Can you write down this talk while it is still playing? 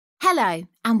Hello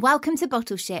and welcome to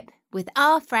Bottleship with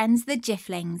our friends the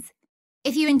Jifflings.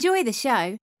 If you enjoy the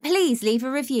show, please leave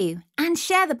a review and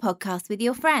share the podcast with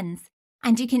your friends.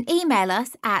 And you can email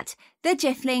us at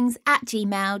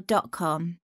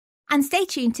thejifflings@gmail.com. And stay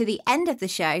tuned to the end of the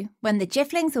show when the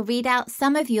Jifflings will read out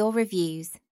some of your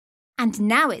reviews. And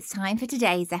now it's time for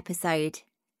today's episode,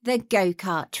 the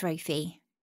Go-Kart Trophy.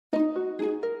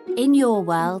 In your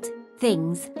world,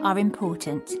 things are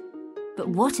important. But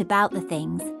what about the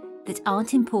things that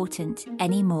aren't important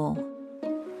anymore?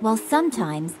 Well,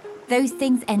 sometimes those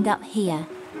things end up here,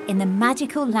 in the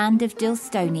magical land of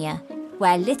Dilstonia,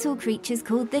 where little creatures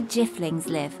called the Jifflings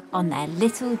live on their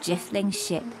little Jiffling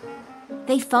ship.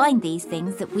 They find these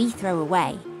things that we throw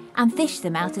away and fish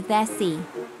them out of their sea,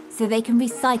 so they can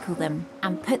recycle them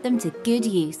and put them to good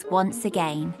use once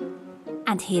again.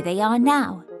 And here they are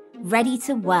now, ready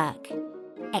to work.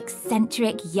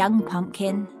 Eccentric young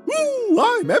pumpkin.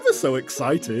 I'm ever so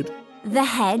excited. The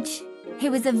Hedge,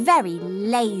 who is a very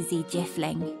lazy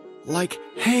Jiffling. Like,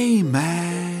 hey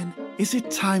man, is it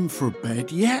time for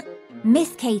bed yet?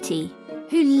 Miss Katie,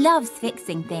 who loves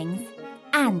fixing things.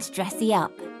 And dressy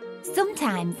up.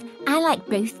 Sometimes I like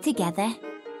both together.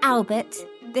 Albert,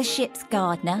 the ship's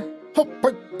gardener.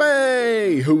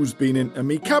 Hop-bay, who's been into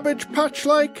me cabbage patch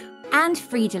like? And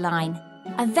Friedeline,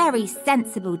 a very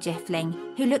sensible Jiffling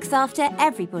who looks after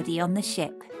everybody on the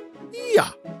ship.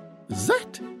 Yeah,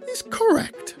 that is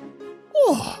correct.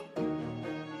 Oh.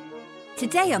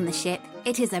 Today on the ship,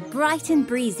 it is a bright and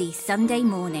breezy Sunday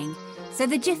morning, so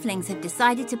the Jifflings have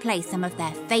decided to play some of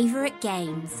their favourite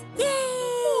games.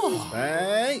 Yay!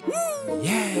 Hey.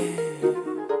 Yeah.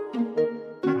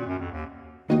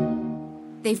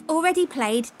 They've already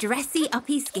played Dressy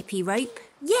Uppy Skippy Rope.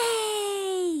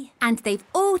 Yay! And they've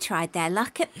all tried their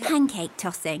luck at pancake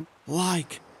tossing.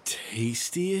 Like,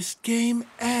 tastiest game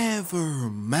ever,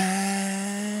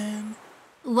 man.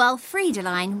 Well,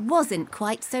 Friedeline wasn't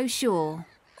quite so sure.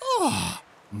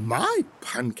 My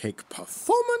pancake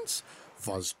performance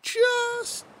was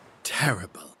just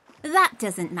terrible. That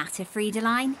doesn't matter,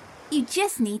 Friedeline. You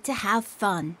just need to have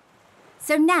fun.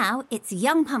 So now it's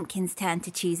Young Pumpkin's turn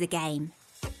to choose a game.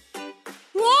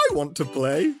 I want to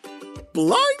play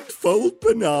Blindfold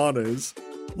Bananas,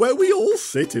 where we all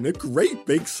sit in a great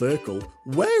big circle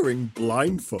wearing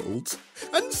blindfolds,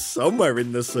 and somewhere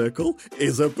in the circle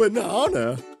is a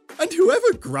banana. And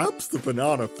whoever grabs the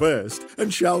banana first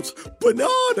and shouts,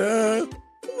 "Banana!"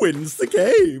 wins the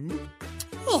game.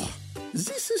 Oh,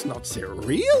 this is not the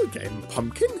real game,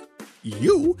 Pumpkin.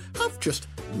 You have just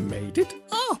made it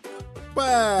up.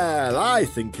 Well, I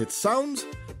think it sounds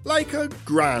like a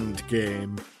grand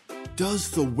game. Does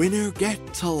the winner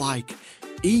get to, like,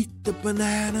 eat the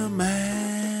banana,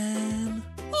 man?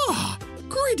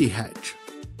 Greedy Hedge.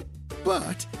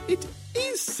 But it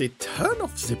is the turn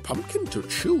of the pumpkin to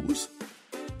choose.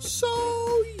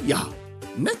 So, yeah,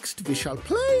 next we shall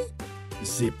play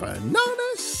the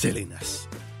banana silliness.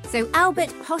 So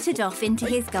Albert pottered off into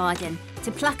his garden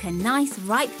to pluck a nice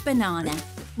ripe banana,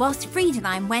 whilst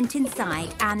Friedeline went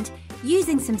inside and,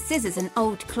 using some scissors and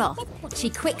old cloth, she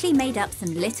quickly made up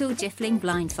some little Jiffling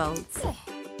blindfolds.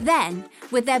 Then,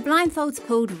 with their blindfolds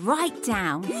pulled right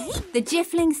down, the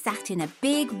Jifflings sat in a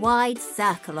big wide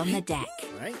circle on the deck.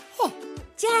 Right?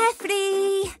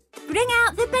 Jeffrey, bring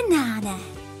out the banana.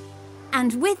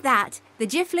 And with that, the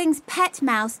Jifflings' pet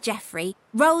mouse Jeffrey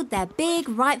rolled their big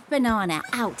ripe banana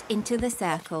out into the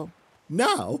circle.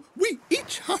 Now we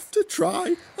each have to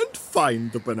try and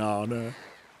find the banana.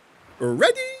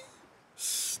 Ready,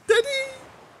 steady,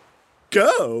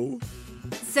 go!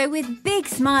 So with big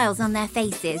smiles on their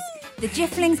faces, the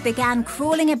Jifflings began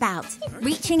crawling about,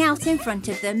 reaching out in front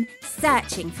of them,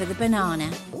 searching for the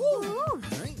banana.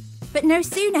 But no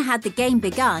sooner had the game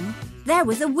begun, there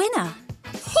was a winner.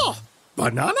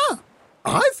 Banana!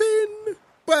 I win!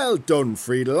 Well done,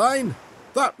 Friedeline.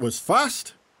 That was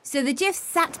fast. So the Jiffs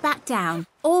sat back down,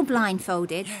 all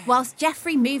blindfolded, whilst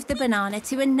Jeffrey moved the banana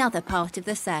to another part of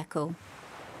the circle.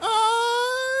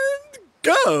 And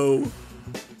go!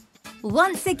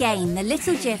 Once again, the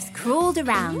little Jiffs crawled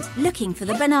around, looking for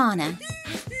the banana.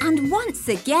 And once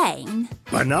again...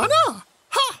 Banana!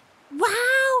 Ha!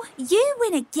 Wow! You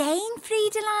win again,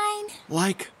 Friedeline.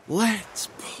 Like, let's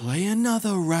play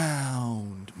another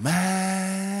round,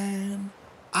 man.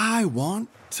 I want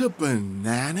to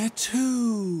banana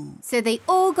too. So they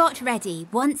all got ready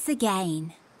once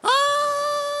again.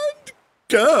 And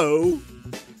go!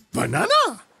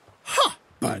 Banana! Ha!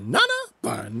 Banana,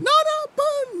 banana,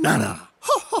 banana!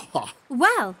 Ha ha ha!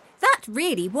 Well, that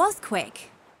really was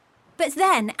quick. But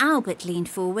then Albert leaned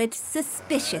forward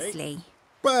suspiciously.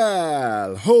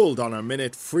 Well, hold on a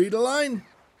minute, Friedeline.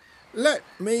 Let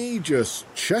me just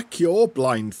check your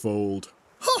blindfold.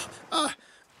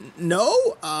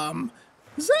 No,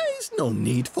 there's no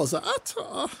need for that.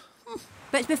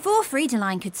 But before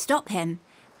Friedeline could stop him,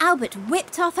 Albert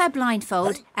whipped off her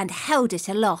blindfold and held it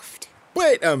aloft.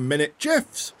 Wait a minute,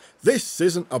 Jiffs. This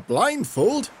isn't a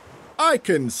blindfold. I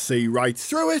can see right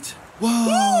through it.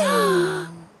 Whoa!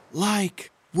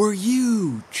 Like, were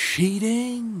you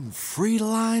cheating,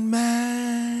 Friedeline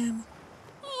man?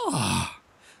 I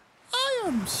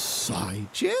am sorry,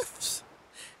 Jiffs.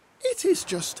 It is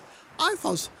just I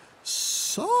was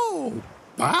so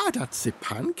bad at the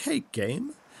pancake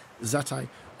game that I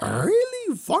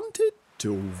really wanted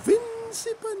to win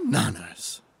the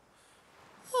bananas.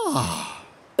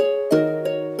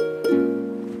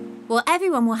 Well,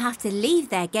 everyone will have to leave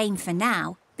their game for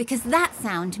now, because that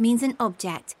sound means an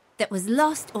object that was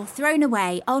lost or thrown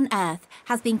away on Earth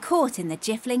has been caught in the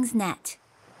Jiffling's net.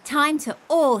 Time to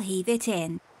all heave it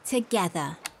in,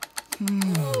 together.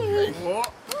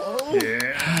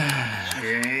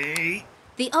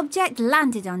 The object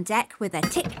landed on deck with a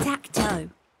tic-tac-toe.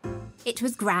 It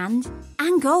was grand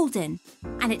and golden,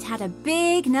 and it had a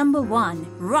big number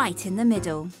 1 right in the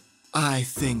middle. I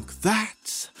think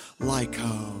that's like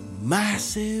a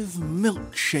massive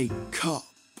milkshake cup,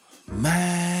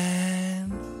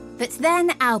 man. But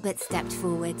then Albert stepped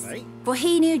forwards, for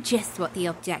he knew just what the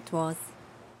object was.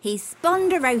 He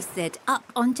sponderoused up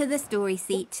onto the story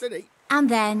seat, and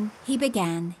then he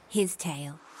began his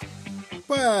tale.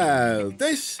 Well,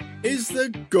 this is the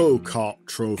go-kart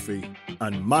trophy,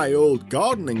 and my old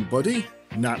gardening buddy,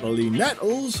 Natalie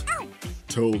Nettles,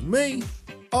 told me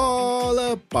all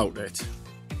about it.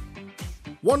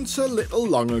 Once a little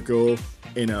long ago,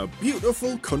 in a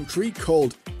beautiful country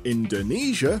called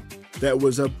Indonesia, there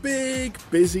was a big,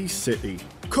 busy city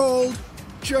called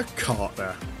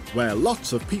Jakarta, where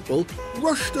lots of people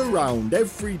rushed around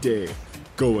every day,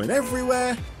 going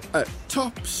everywhere at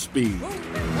top speed.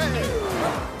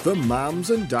 The mums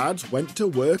and dads went to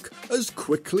work as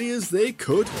quickly as they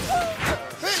could.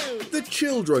 The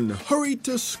children hurried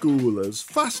to school as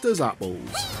fast as apples.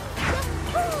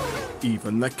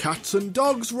 Even the cats and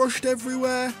dogs rushed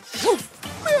everywhere.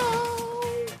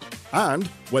 And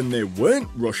when they weren't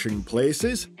rushing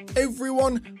places,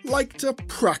 everyone liked to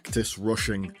practice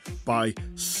rushing by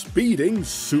speeding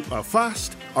super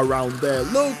fast around their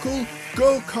local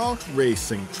go-kart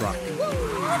racing track.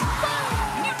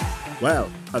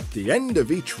 Well, at the end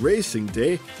of each racing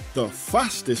day, the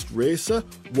fastest racer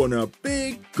won a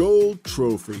big gold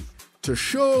trophy to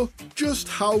show just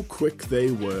how quick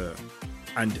they were.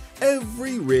 And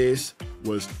every race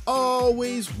was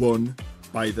always won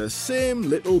by the same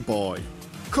little boy,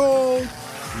 called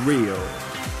Rio.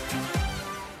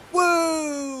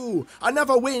 Woo!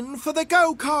 Another win for the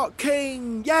Go-Kart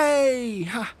King! Yay!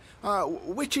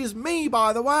 Which is me,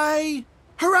 by the way.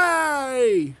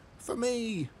 Hooray! For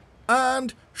me.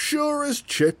 And sure as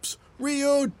chips,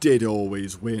 Rio did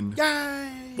always win.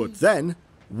 Yay! But then,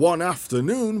 one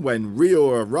afternoon when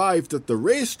Rio arrived at the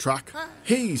racetrack,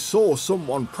 he saw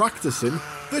someone practicing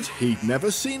that he'd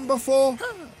never seen before.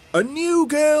 A new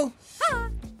girl.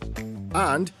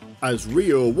 And as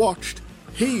Rio watched,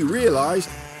 he realised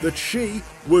that she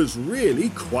was really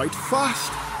quite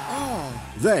fast.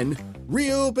 Then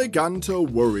Rio began to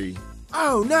worry.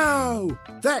 Oh no!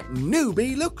 That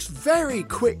newbie looks very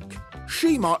quick.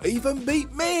 She might even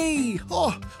beat me.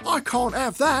 Oh, I can't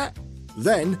have that.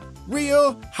 Then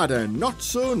Rio had a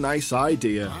not-so-nice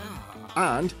idea.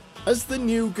 And as the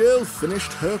new girl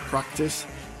finished her practice,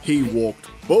 he walked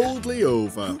boldly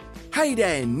over. Hey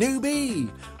there, newbie.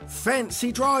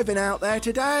 Fancy driving out there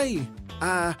today?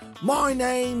 My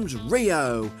name's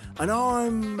Rio, and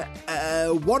I'm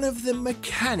one of the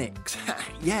mechanics.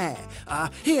 Yeah.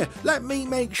 Here, let me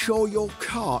make sure your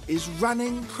car is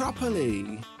running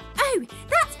properly. Oh,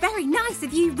 that's very nice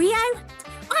of you, Rio.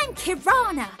 I'm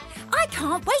Kirana. I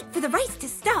can't wait for the race to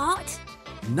start.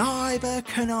 Neither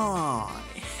can I.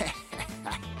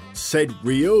 Said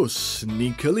Rio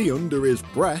sneakily under his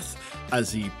breath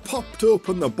as he popped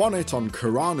open the bonnet on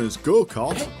Kirana's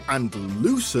go-kart and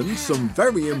loosened some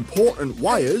very important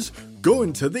wires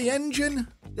going to the engine.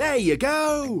 There you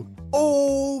go.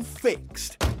 All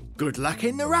fixed. Good luck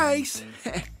in the race.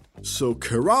 So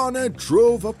Kirana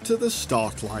drove up to the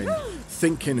start line,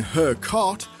 thinking her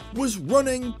kart was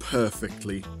running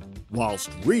perfectly,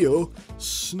 whilst Rio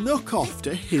snuck off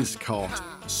to his kart,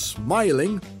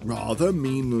 smiling rather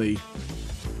meanly.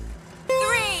 3,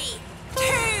 2,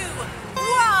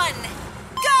 1,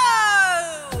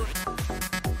 go!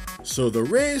 So the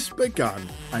race began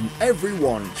and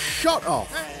everyone shot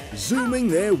off, zooming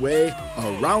their way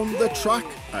around the track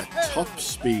at top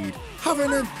speed,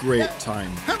 having a great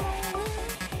time.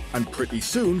 And pretty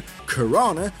soon,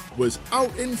 Kirana was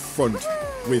out in front,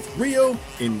 with Rio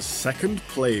in second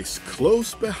place,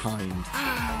 close behind.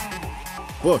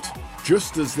 But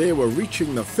just as they were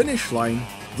reaching the finish line,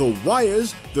 the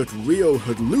wires that Rio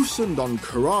had loosened on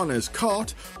Kirana's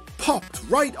cart popped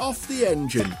right off the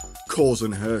engine,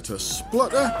 causing her to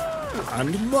splutter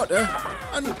and mutter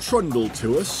and trundle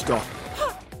to a stop,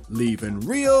 leaving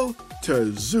Rio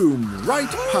to zoom right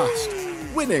past,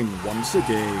 winning once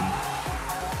again.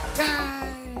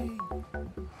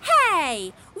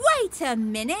 Hey, wait a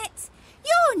minute.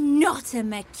 You're not a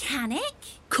mechanic.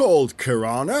 Called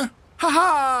Kirana. Ha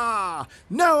ha!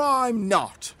 No, I'm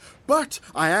not. But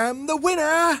I am the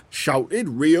winner! Shouted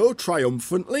Rio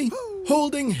triumphantly,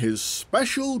 holding his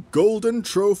special golden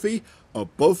trophy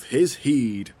above his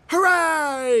head.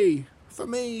 Hooray! For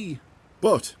me.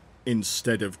 But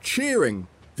instead of cheering,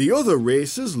 the other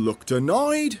racers looked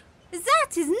annoyed.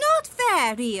 That is not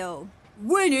fair, Rio.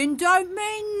 Winning don't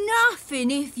mean nothing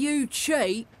if you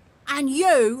cheat. And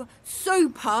you,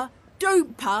 super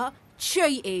duper,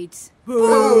 cheated.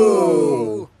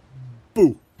 Boo!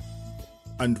 Boo!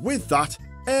 And with that,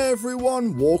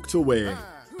 everyone walked away,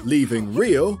 leaving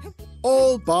Rio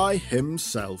all by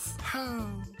himself.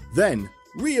 Then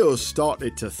Rio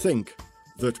started to think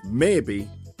that maybe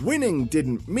winning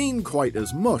didn't mean quite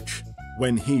as much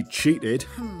when he cheated.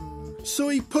 So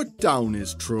he put down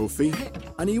his trophy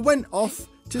and he went off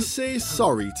to say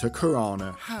sorry to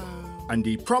Kirana. And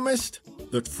he promised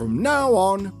that from now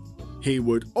on, he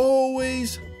would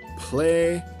always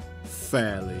play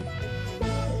fairly.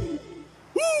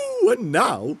 Woo! And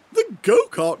now the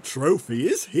go-kart trophy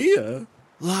is here.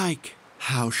 Like,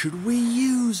 how should we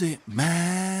use it,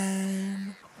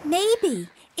 man? Maybe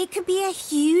it could be a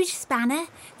huge spanner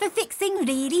for fixing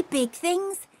really big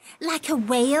things, like a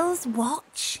whale's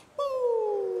watch.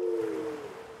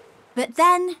 But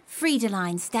then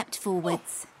Friedeline stepped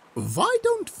forwards. Why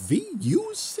don't we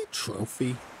use the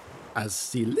trophy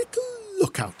as the little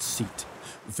lookout seat,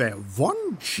 where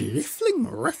one Jiffling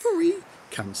referee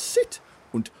can sit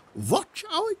and watch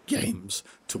our games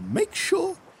to make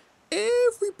sure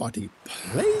everybody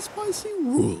plays by the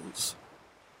rules,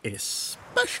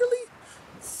 especially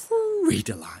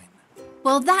Friedeline.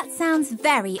 Well, that sounds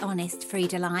very honest,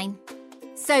 Friedeline.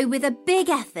 So with a big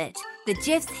effort, the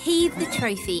GIFs heaved the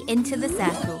trophy into the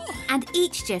circle, and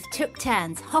each GIF took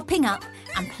turns hopping up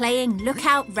and playing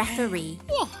lookout referee.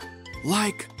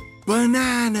 Like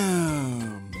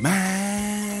banana,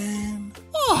 man.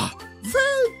 Well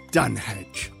done,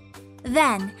 Hedge.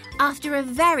 Then, after a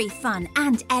very fun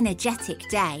and energetic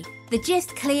day, the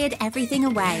GIFs cleared everything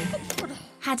away,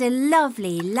 had a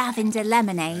lovely lavender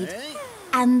lemonade,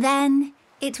 and then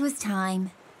it was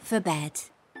time for bed.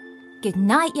 Good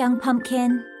night, young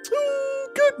pumpkin.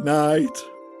 Good night.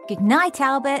 Good night,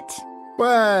 Albert.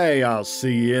 Why, I'll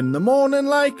see you in the morning,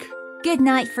 like. Good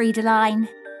night, Friedeline.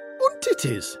 And it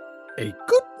is a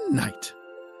good night.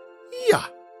 Yeah.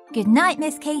 Good night,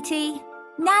 Miss Katie.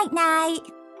 Night-night.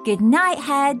 Good night,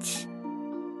 Hedge.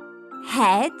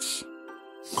 Hedge?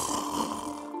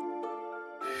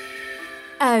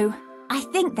 Oh, I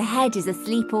think the hedge is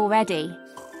asleep already.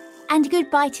 And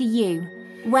goodbye to you,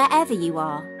 wherever you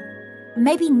are.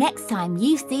 Maybe next time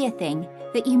you see a thing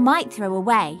that you might throw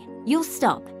away, you'll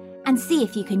stop and see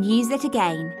if you can use it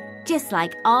again, just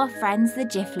like our friends the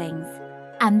Jifflings.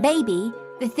 And maybe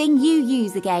the thing you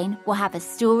use again will have a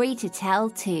story to tell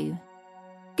too.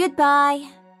 Goodbye.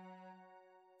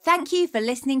 Thank you for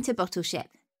listening to Bottleship.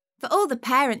 For all the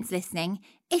parents listening,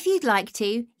 if you'd like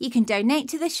to, you can donate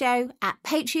to the show at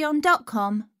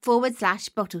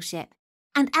patreon.com/Bottleship.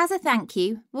 And as a thank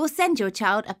you, we'll send your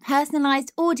child a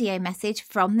personalised audio message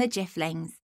from the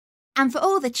Jifflings. And for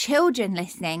all the children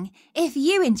listening, if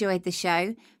you enjoyed the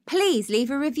show, please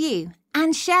leave a review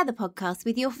and share the podcast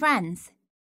with your friends.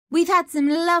 We've had some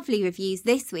lovely reviews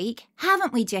this week,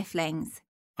 haven't we, Jifflings?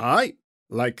 Aye,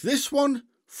 like this one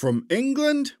from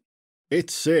England. It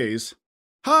says,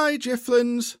 "Hi,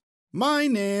 Jifflins. My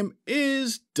name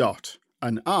is Dot,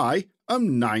 and I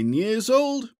am 9 years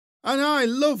old. And I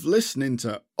love listening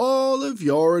to all of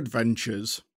your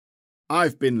adventures.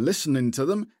 I've been listening to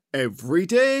them every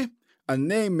day,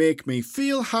 and they make me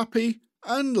feel happy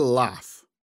and laugh.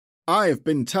 I have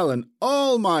been telling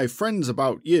all my friends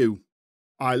about you.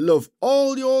 I love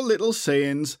all your little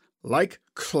sayings like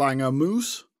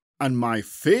Clangamoose, and my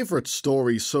favourite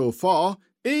story so far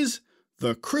is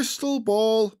The Crystal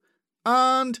Ball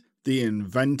and The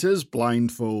Inventor's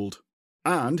Blindfold.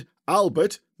 And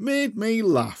Albert made me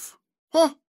laugh.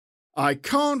 I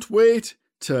can't wait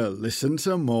to listen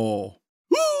to more.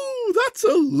 Ooh, that's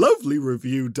a lovely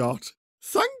review, Dot.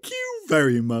 Thank you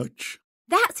very much.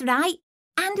 That's right.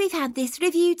 And we've had this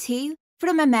review too,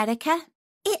 from America.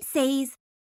 It says,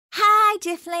 "Hi,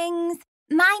 Jifflings.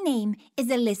 My name is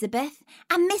Elizabeth,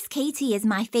 and Miss Katie is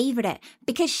my favourite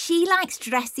because she likes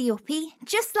dressy-uppy,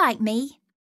 just like me.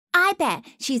 I bet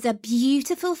she's a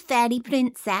beautiful fairy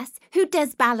princess who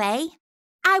does ballet.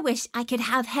 I wish I could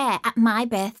have her at my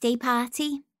birthday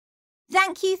party.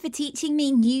 Thank you for teaching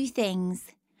me new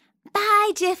things.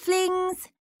 Bye, Jifflings."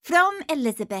 From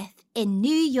Elizabeth in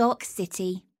New York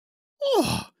City.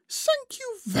 Oh, thank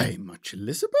you very much,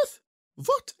 Elizabeth.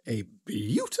 What a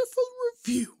beautiful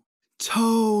review.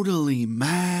 Totally,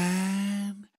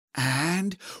 man.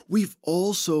 And we've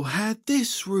also had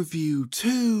this review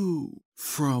too,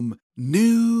 from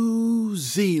New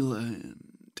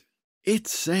Zealand. It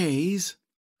says,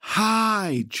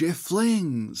 "Hi,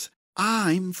 Jifflings.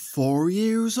 I'm 4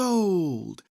 years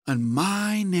old, and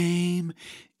my name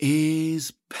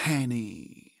is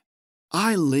Penny.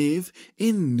 I live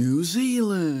in New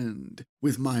Zealand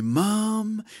with my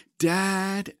mum,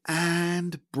 dad,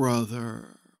 and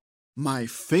brother. My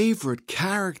favorite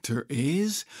character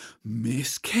is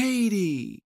Miss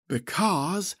Katie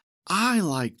because I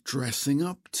like dressing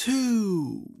up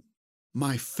too.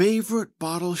 My favorite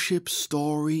Bottleship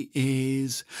story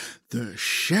is The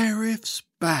Sheriff's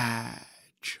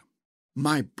Badge.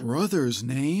 My brother's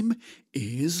name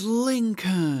is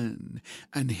Lincoln,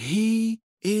 and he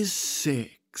is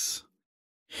 6.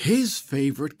 His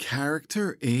favorite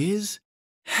character is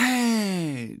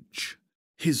Hedge.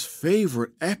 His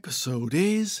favorite episode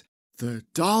is The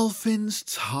Dolphin's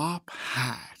Top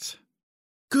Hat.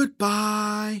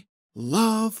 Goodbye.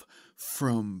 Love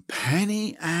from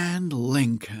Penny and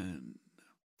Lincoln."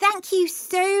 Thank you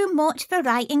so much for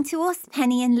writing to us,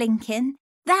 Penny and Lincoln.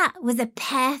 That was a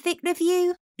perfect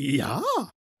review. Yeah,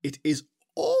 it is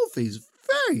always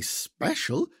very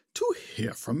special to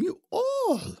hear from you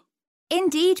all.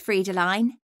 Indeed,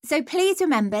 Friedeline. So please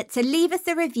remember to leave us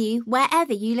a review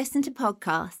wherever you listen to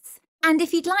podcasts. And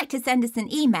if you'd like to send us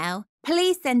an email,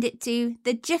 please send it to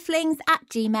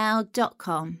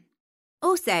thejifflings@gmail.com.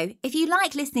 Also, if you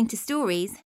like listening to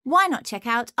stories, why not check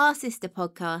out our sister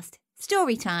podcast,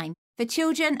 Storytime, for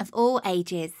children of all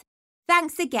ages.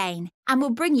 Thanks again, and we'll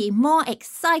bring you more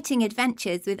exciting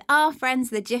adventures with our friends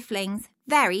the Jifflings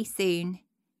very soon.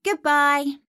 Goodbye.